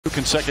2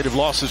 consecutive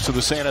losses to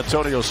the San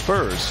Antonio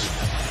Spurs.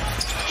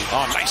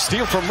 Oh, nice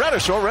steal from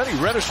Reddish already.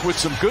 Reddish with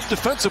some good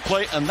defensive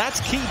play, and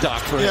that's key, Doc,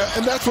 for him. Yeah,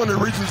 and that's one of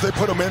the reasons they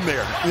put him in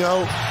there. You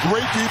know,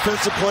 great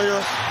defensive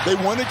player. They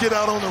want to get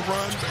out on the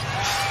run.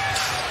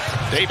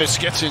 Davis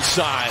gets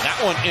inside. That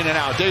one in and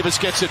out. Davis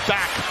gets it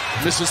back.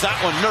 Misses that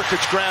one.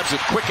 Nurkic grabs it.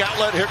 Quick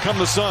outlet. Here come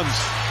the Suns.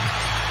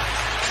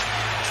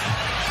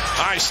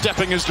 High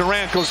stepping as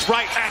Durant goes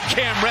right at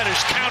Cam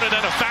Reddish. Counted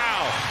and a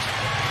foul.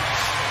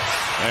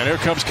 And here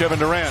comes Kevin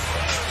Durant.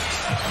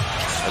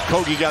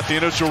 Kogi got the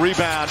initial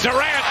rebound.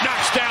 Durant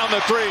knocks down the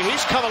 3.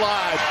 He's come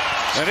alive.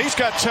 And he's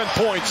got 10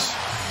 points.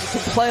 You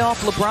can play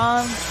off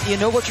LeBron. You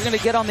know what you're going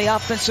to get on the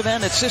offensive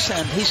end. It's this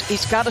end.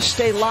 He's got to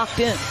stay locked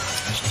in.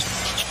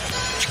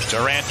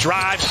 Durant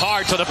drives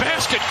hard to the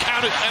basket.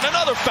 Counted and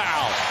another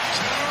foul.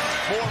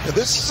 Yeah,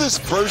 this is his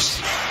first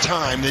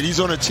time that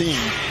he's on a team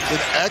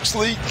that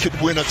actually could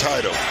win a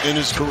title in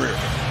his career.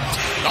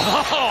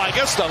 Oh, I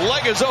guess the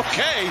leg is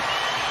okay.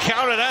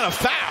 Counted and a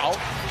foul.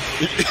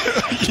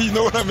 You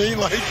know what I mean?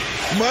 Like,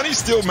 money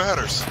still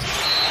matters.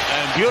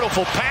 And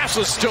beautiful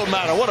passes still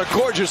matter. What a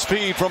gorgeous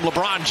feed from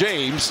LeBron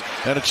James.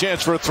 And a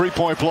chance for a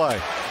three-point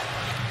play.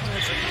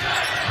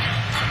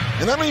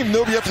 And I don't even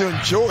know if you have to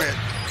enjoy it,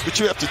 but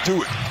you have to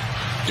do it.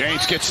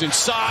 James gets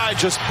inside,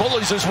 just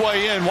bullies his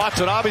way in.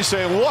 Watanabe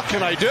saying, what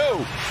can I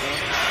do?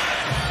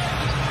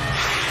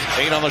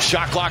 8 on the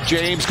shot clock.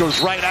 James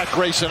goes right at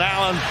Grayson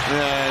Allen.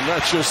 And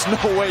that's just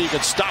no way you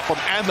can stop him.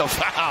 And the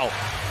foul.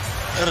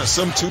 That is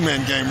some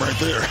two-man game right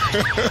there.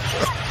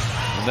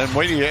 And then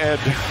wait till you add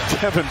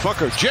Devin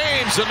Booker.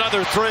 James,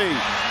 another 3.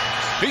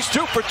 He's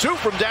 2 for 2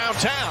 from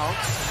downtown.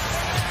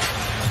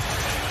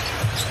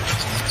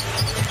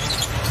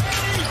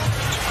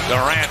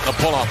 Durant, the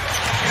pull-up.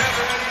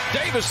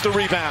 Davis, the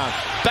rebound.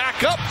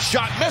 Back up,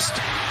 shot missed.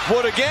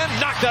 Wood again,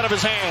 knocked out of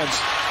his hands.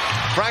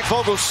 Frank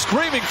Vogel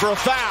screaming for a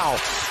foul.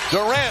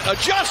 Durant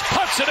adjusts,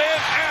 puts it in,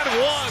 and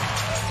 1.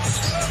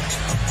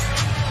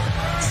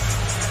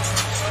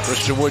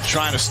 Christian Wood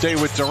trying to stay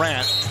with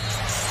Durant.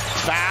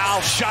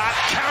 Foul, shot,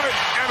 counted,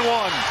 and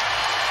 1.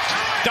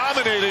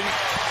 Dominating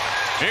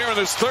here in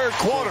this third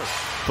quarter.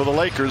 For the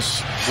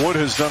Lakers, Wood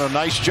has done a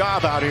nice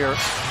job out here.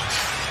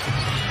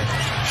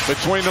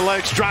 Between the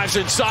legs, drives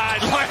inside.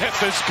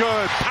 Layup is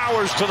good.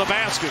 Powers to the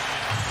basket.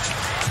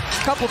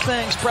 Couple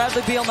things.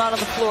 Bradley Beal not on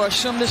the floor.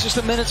 Assume this is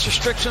the minutes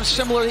restriction.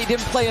 Similar, he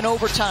didn't play in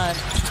overtime.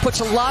 Puts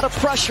a lot of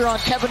pressure on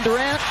Kevin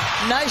Durant.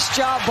 Nice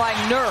job by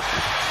Nurk.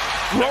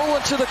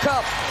 Rolling to the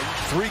cup.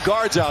 3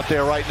 guards out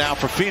there right now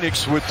for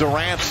Phoenix with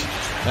Durant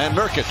and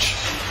Nurkic.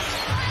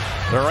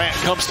 Durant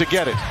comes to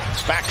get it.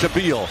 Back to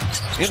Beal.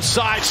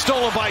 Inside,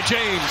 stolen by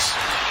James.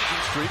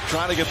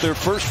 Trying to get their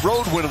first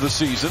road win of the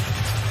season.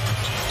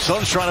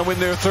 Suns trying to win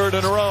their 3rd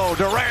in a row.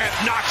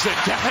 Durant knocks it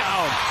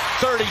down.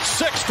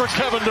 36 for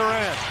Kevin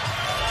Durant.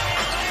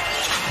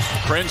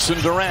 Prince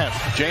and Durant.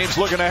 James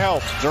looking to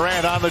help.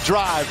 Durant on the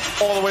drive.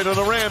 All the way to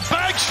the rim.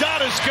 Bank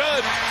shot is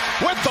good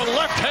with the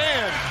left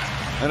hand.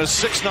 And a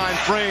 6'9"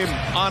 frame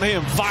on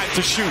him. 5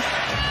 to shoot.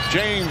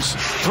 James,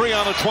 3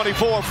 on the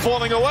 24.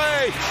 Falling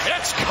away.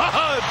 It's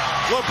good.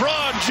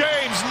 LeBron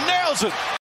James nails it.